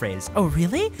catchphrase. Oh,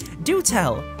 really? Do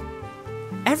tell.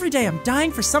 Every day I'm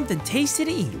dying for something tasty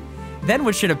to eat. Then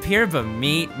what should appear but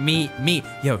meat.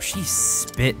 Yo, she's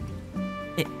spitting.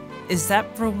 Is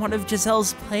that for one of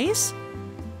Giselle's plays?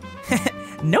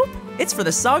 Nope, it's for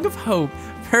the Song of Hope.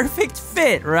 Perfect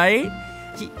fit, right?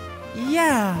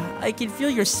 Yeah, I can feel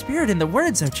your spirit in the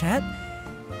words, Ochat.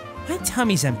 My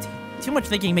tummy's empty. Too much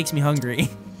thinking makes me hungry.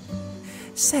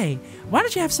 Say, why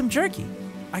don't you have some jerky?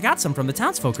 I got some from the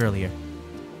townsfolk earlier.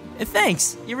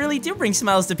 Thanks. You really do bring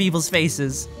smiles to people's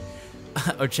faces.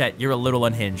 Oh, Chet, you're a little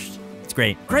unhinged. It's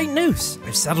great. Great news!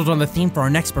 I've settled on the theme for our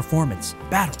next performance,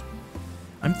 battle.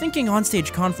 I'm thinking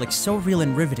onstage conflict's so real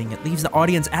and riveting it leaves the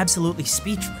audience absolutely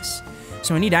speechless.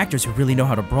 So I need actors who really know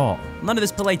how to brawl. None of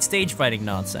this polite stage fighting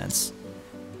nonsense.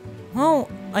 Well,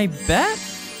 I bet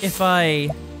if I...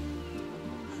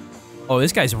 Oh,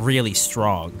 this guy's really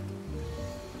strong.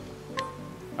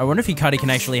 I wonder if Hikari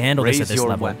can actually handle this at this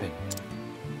level. Weapon.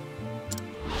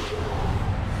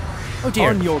 Oh dear.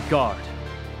 On your guard.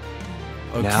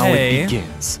 Okay. Now it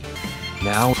begins.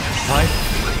 Now my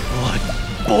blood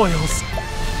boils.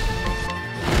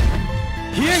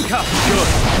 Hienka! Good.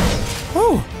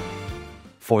 Whew.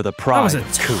 For the pride. That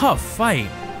was a tough fight.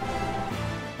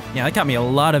 Yeah, that got me a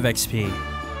lot of XP.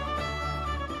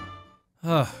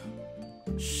 Ugh.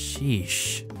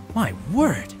 Sheesh. My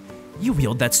word. You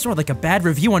wield that sword like a bad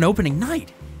review on opening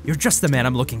night. You're just the man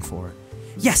I'm looking for.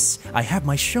 Yes, I have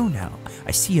my show now.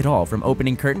 I see it all from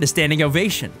opening curtain to standing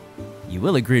ovation. You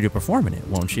will agree to perform in it,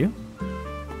 won't you?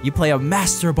 You play a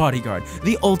master bodyguard,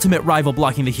 the ultimate rival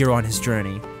blocking the hero on his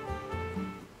journey.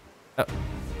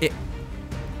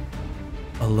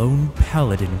 A lone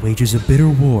paladin wages a bitter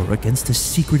war against a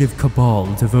secretive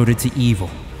cabal devoted to evil.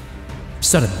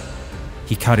 Suddenly,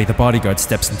 Hikari the bodyguard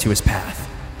steps into his path.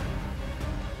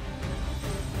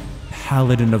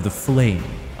 Paladin of the Flame,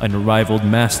 unrivaled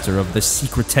master of the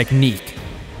secret technique.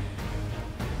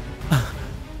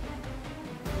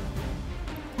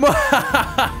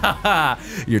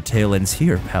 Your tale ends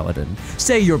here, Paladin.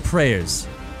 Say your prayers.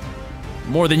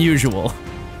 More than usual.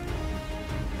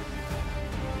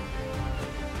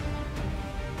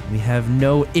 We have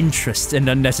no interest in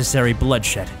unnecessary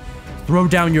bloodshed. Throw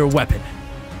down your weapon.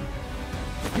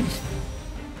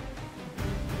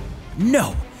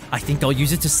 No! I think I'll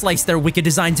use it to slice their wicked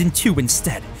designs in two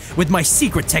instead, with my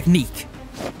secret technique.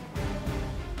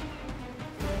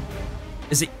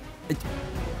 Is it...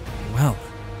 Well,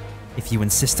 if you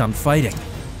insist on fighting.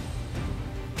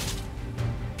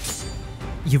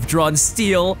 You've drawn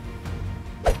steel.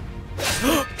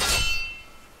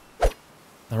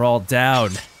 They're all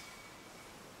down.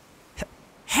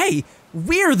 Hey,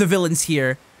 we're the villains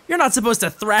here. You're not supposed to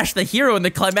thrash the hero in the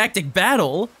climactic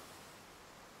battle.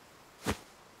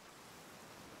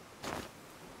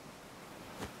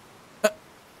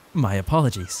 My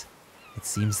apologies. It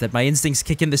seems that my instincts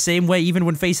kick in the same way even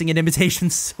when facing an imitation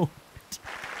sword.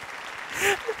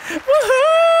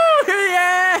 Woohoo!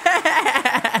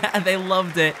 Yeah! They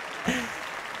loved it.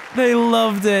 They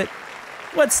loved it.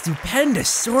 What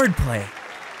stupendous swordplay.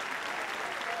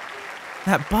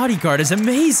 That bodyguard is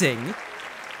amazing.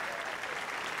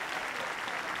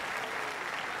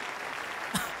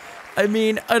 I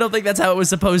mean, I don't think that's how it was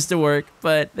supposed to work,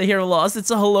 but the hero lost, it's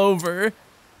all over.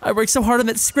 I worked so hard on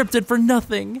that scripted for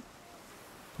nothing.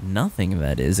 Nothing,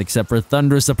 that is, except for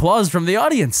thunderous applause from the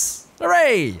audience.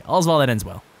 Hooray! All's well that ends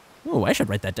well. Ooh, I should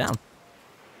write that down.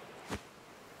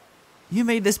 You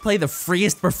made this play the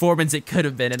freest performance it could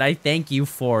have been, and I thank you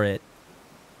for it.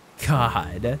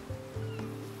 God.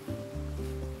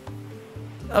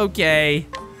 Okay.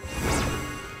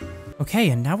 Okay,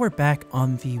 and now we're back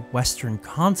on the Western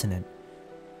continent.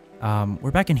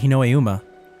 We're back in Hinoeuma.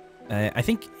 I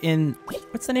think in...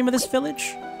 What's the name of this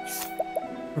village?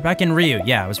 We're back in Ryu.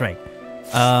 Yeah, I was right.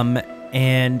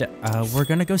 We're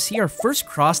gonna go see our first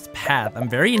crossed path. I'm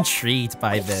very intrigued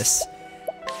by this.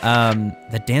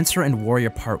 The Dancer and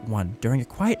Warrior Part 1. During a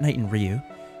quiet night in Ryu,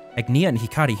 Agnea and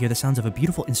Hikari hear the sounds of a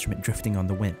beautiful instrument drifting on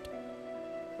the wind.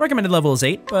 Recommended level is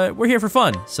 8, but we're here for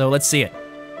fun, so let's see it.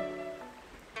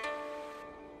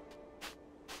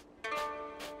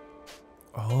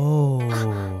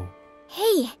 Oh.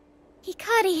 Hey,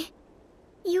 Hikari,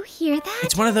 you hear that?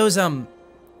 It's one of those,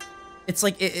 it's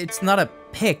like, it's not a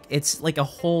pick, it's like a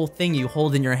whole thing you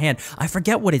hold in your hand. I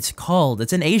forget what it's called.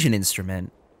 It's an Asian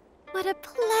instrument. What a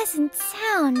pleasant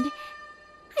sound.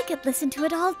 I could listen to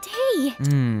it all day.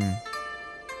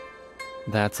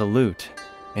 That's a lute.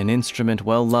 An instrument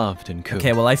well loved in Ku.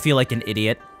 Okay, well, I feel like an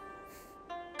idiot.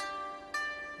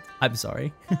 I'm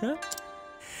sorry.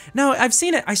 No, I've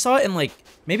seen it. I saw it in, like,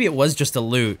 maybe it was just a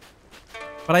lute.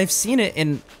 But I've seen it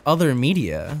in other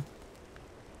media.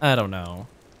 I don't know.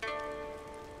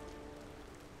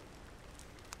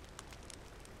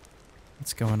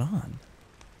 What's going on?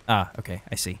 Ah, okay,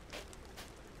 I see.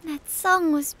 That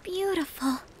song was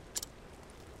beautiful.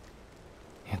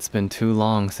 It's been too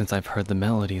long since I've heard the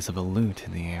melodies of a lute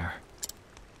in the air.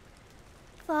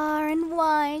 Far and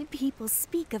wide, people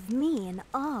speak of me in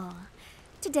awe.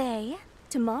 Today,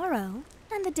 tomorrow,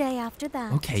 and the day after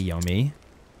that. Okay, Yomi.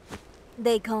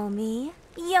 They call me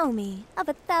Yomi of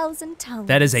 1,000 Tones.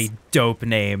 That is a dope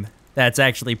name. That's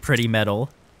actually pretty metal.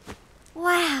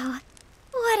 Wow,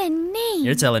 what a name.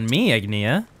 You're telling me,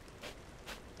 Agnea.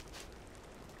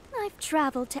 I've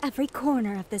traveled to every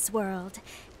corner of this world,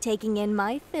 taking in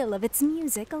my fill of its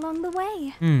music along the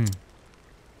way.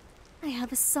 I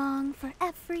have a song for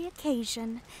every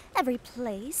occasion, every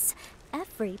place,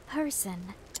 every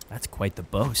person. That's quite the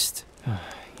boast.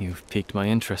 You've piqued my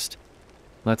interest.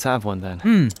 Let's have one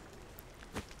then.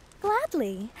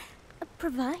 Gladly,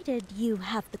 provided you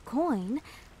have the coin.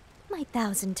 My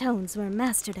 1,000 Tones were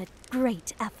mastered at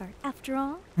great effort, after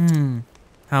all.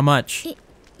 How much?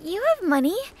 You have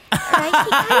money,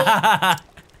 right,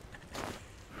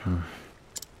 Hikari?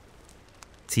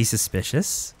 Is he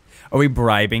suspicious? Are we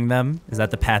bribing them? Is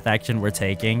that the path action we're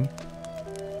taking?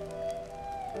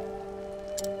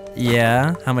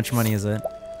 Yeah, how much money is it?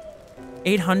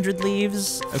 800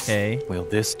 leaves? Okay. Will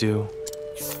this do?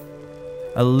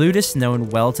 A lutist known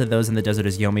well to those in the desert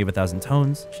as Yomi of 1,000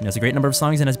 Tones. She knows a great number of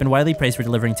songs and has been widely praised for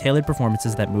delivering tailored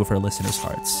performances that move her listeners'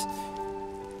 hearts.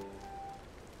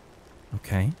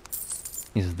 Okay.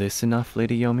 Is this enough,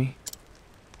 Lady Yomi?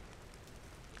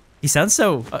 He sounds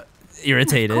so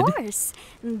irritated. Of course.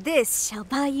 This shall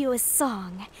buy you a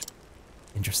song.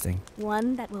 Interesting.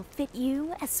 One that will fit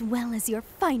you as well as your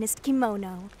finest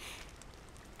kimono.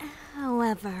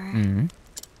 However...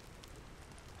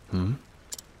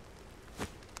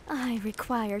 I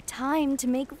require time to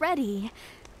make ready.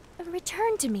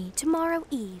 Return to me tomorrow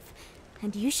eve,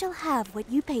 and you shall have what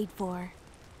you paid for.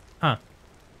 Huh.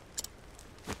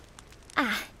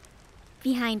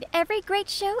 Behind every great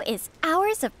show is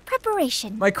hours of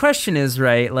preparation. My question is,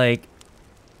 right, like...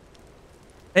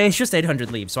 Hey, it's just 800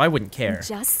 leaves, so I wouldn't care.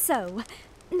 Just so.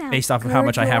 Now, based off of how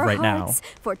much I have right now.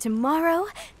 For tomorrow,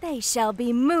 they shall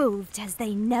be moved as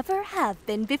they never have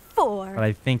been before. But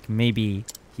I think maybe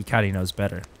Hikari knows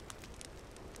better.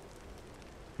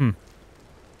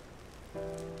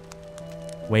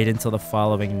 Wait until the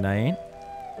following night.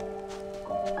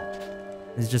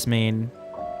 Does it just mean...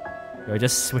 Do I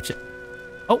just switch it?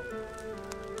 Oh!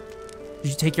 Did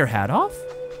you take your hat off?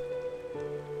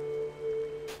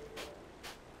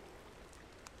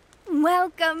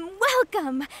 Welcome,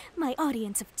 welcome! My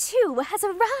audience of 2 has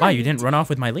arrived. Wow, you didn't run off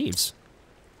with my leaves.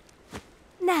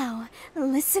 Now,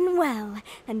 listen well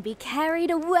and be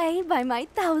carried away by my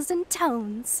 1,000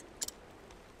 tones.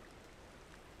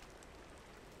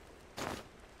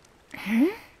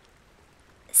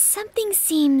 Something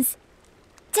seems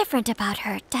different about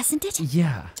her, doesn't it?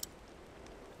 Yeah.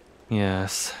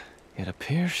 Yes. It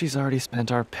appears she's already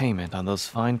spent our payment on those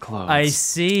fine clothes. I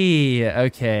see.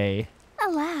 Okay.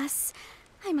 Alas,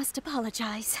 I must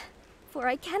apologize, for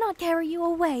I cannot carry you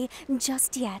away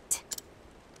just yet.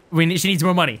 She needs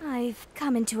more money. I've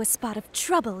come into a spot of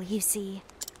trouble, you see.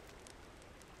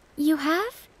 You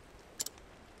have?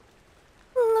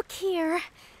 Look here.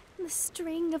 The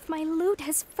string of my lute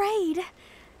has frayed.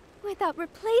 Without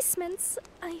replacements,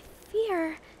 I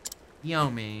fear...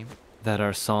 Yomi. That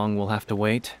our song will have to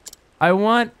wait?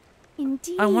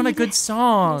 Indeed. I want a good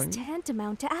song. It is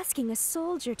tantamount to asking a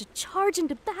soldier to charge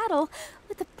into battle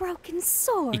with a broken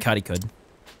sword. Hikari could.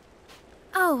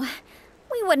 Oh,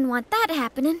 we wouldn't want that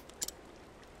happening.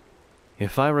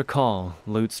 If I recall,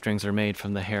 lute strings are made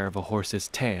from the hair of a horse's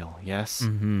tail, yes?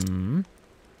 Mm-hmm.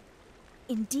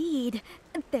 Indeed.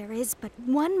 There is but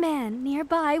one man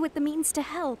nearby with the means to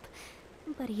help.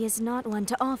 But he is not one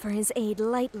to offer his aid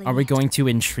lightly. Are we going to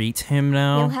entreat him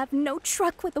now? He'll have no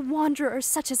truck with a wanderer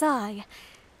such as I.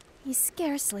 He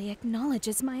scarcely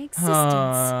acknowledges my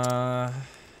existence.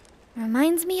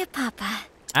 Reminds me of Papa.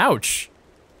 Ouch.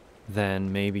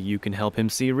 Then maybe you can help him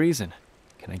see reason.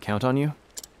 Can I count on you?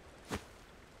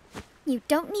 You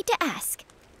don't need to ask.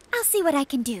 I'll see what I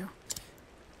can do.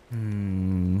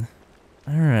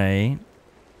 Alright.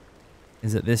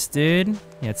 Is it this dude?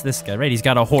 Yeah, it's this guy, right? He's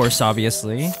got a horse,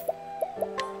 obviously.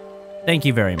 Thank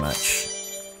you very much.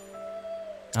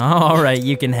 Alright,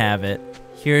 you can have it.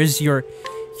 Here's your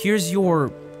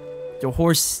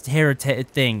horse hair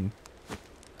thing.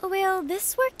 Will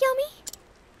this work, Yomi?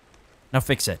 Now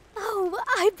fix it. Oh,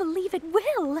 I believe it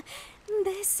will.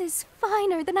 This is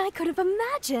finer than I could have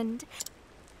imagined.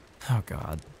 Oh,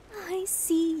 God. I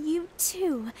see you,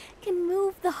 too, can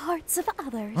move the hearts of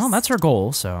others. Well, that's her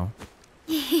goal, so...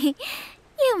 You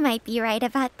might be right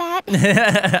about that.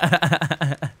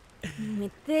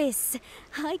 With this,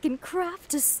 I can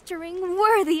craft a string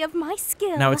worthy of my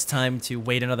skill. Now it's time to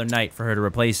wait another night for her to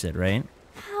replace it, right?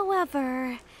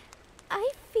 However,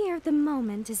 I fear the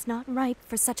moment is not ripe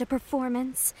for such a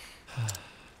performance.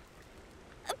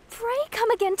 Pray come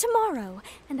again tomorrow,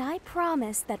 and I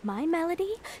promise that my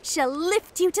melody shall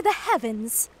lift you to the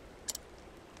heavens.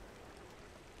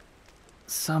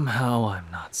 Somehow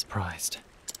I'm not surprised.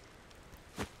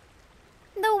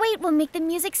 The wait will make the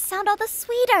music sound all the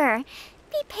sweeter.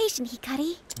 Be patient,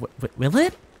 Hikari. Will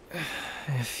it?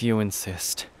 If you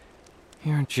insist.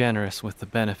 You're generous with the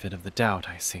benefit of the doubt,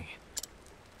 I see.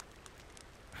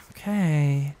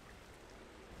 Okay.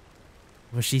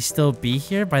 Will she still be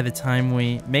here by the time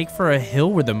we make for a hill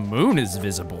where the moon is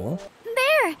visible?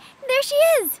 There she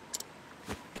is!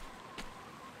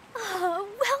 Oh,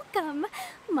 welcome,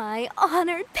 my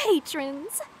honored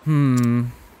patrons.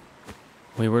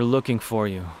 We were looking for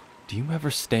you. Do you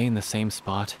ever stay in the same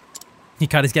spot?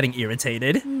 Hikari's getting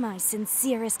irritated. My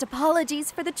sincerest apologies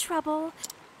for the trouble.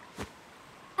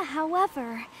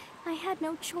 However, I had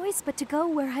no choice but to go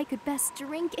where I could best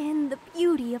drink in the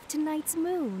beauty of tonight's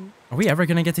moon. Are we ever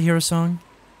gonna get to hear a song?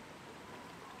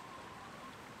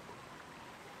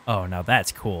 Oh, now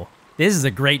that's cool. This is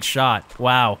a great shot.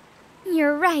 Wow.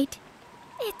 You're right.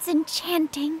 It's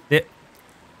enchanting.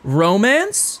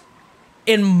 Romance?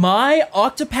 In my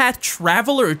Octopath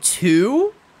Traveler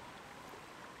 2?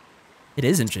 It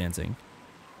is enchanting.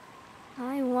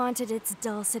 I wanted its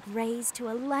dulcet rays to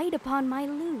alight upon my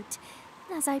lute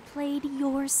as I played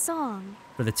your song.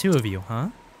 For the two of you, huh?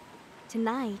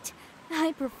 Tonight,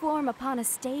 I perform upon a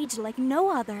stage like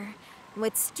no other,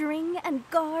 with string and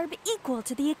garb equal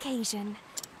to the occasion.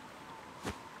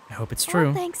 I hope it's true.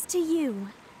 All thanks to you,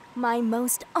 my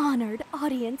most honored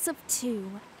audience of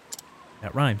 2.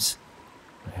 That rhymes.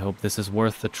 I hope this is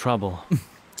worth the trouble.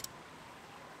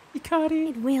 Hikari.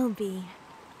 It will be,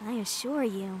 I assure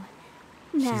you.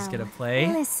 Now, She's gonna play.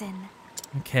 Listen.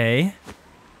 Okay.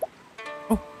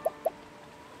 Oh.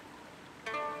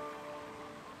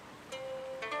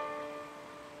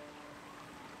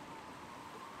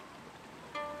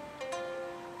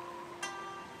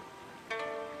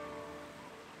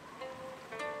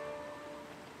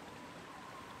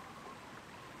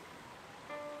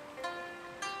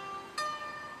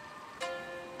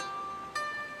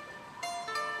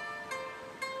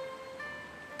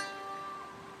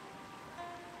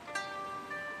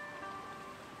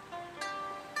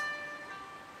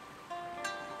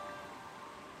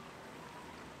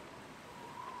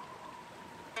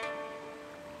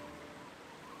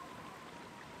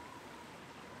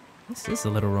 This is a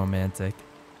little romantic.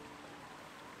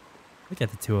 Look at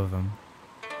the two of them.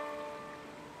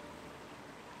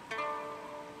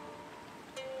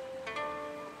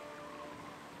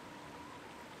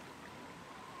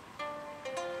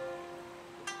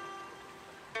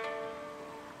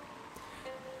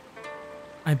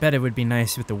 I bet it would be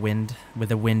nice with the wind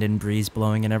and breeze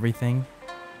blowing and everything.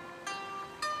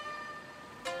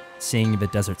 Seeing the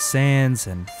desert sands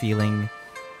and feeling...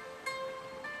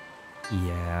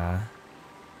 Yeah.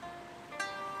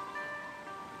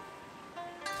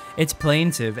 It's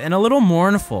plaintive and a little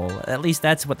mournful. At least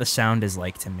that's what the sound is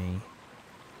like to me.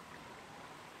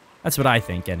 That's what I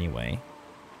think anyway.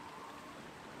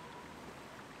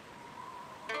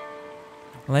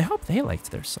 Well, I hope they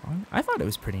liked their song. I thought it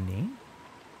was pretty neat.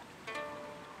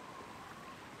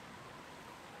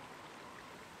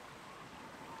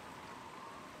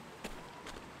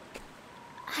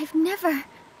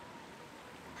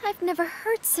 I've never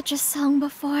heard such a song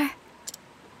before.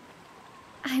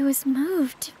 I was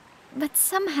moved, but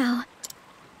somehow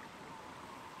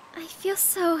I feel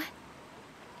so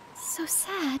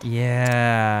sad.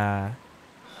 Yeah.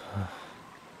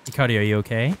 Hikari, are you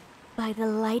okay? By the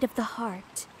light of the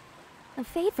heart, a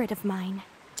favorite of mine.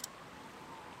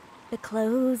 The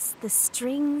clothes, the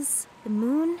strings, the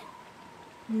moon,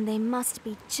 they must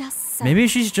be just so. Maybe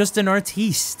she's just an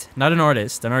artiste. Not an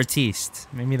artist, an artiste.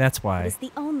 Maybe that's why. It is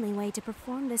the only way to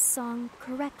perform this song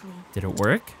correctly. Did it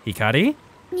work? Hikari?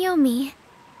 Naomi,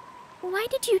 why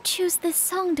did you choose this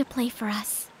song to play for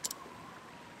us?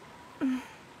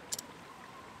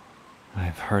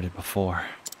 I've heard it before.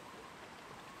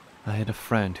 I had a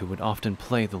friend who would often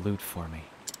play the lute for me.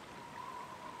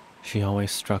 She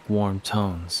always struck warm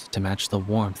tones to match the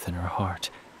warmth in her heart.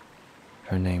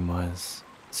 Her name was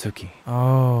Tsuki.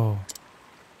 Oh,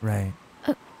 right.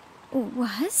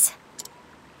 Was?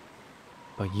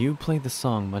 But you played the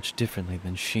song much differently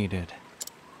than she did.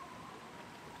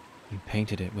 You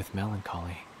painted it with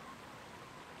melancholy.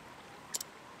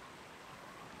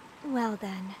 Well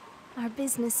then, our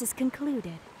business is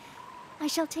concluded. I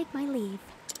shall take my leave.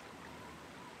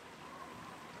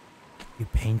 You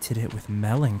painted it with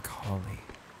melancholy.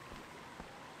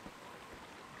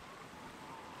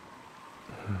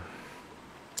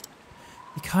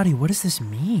 Hikari, what does this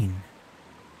mean?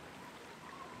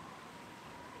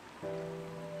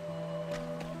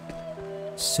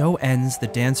 So ends The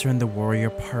Dancer and the Warrior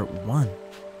Part 1.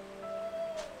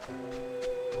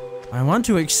 I want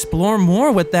to explore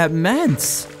more what that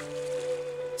meant.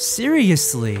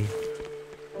 Seriously.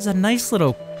 It's a nice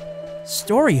little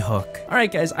story hook.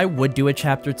 Alright guys, I would do a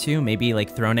chapter 2, maybe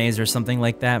like Thrones or something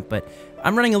like that, but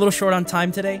I'm running a little short on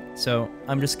time today, so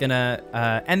I'm just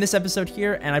gonna end this episode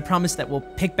here, and I promise that we'll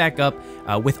pick back up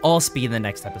with all speed in the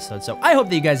next episode. So I hope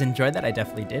that you guys enjoyed that. I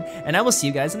definitely did, and I will see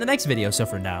you guys in the next video. So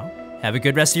for now, have a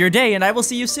good rest of your day, and I will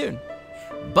see you soon.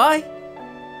 Bye!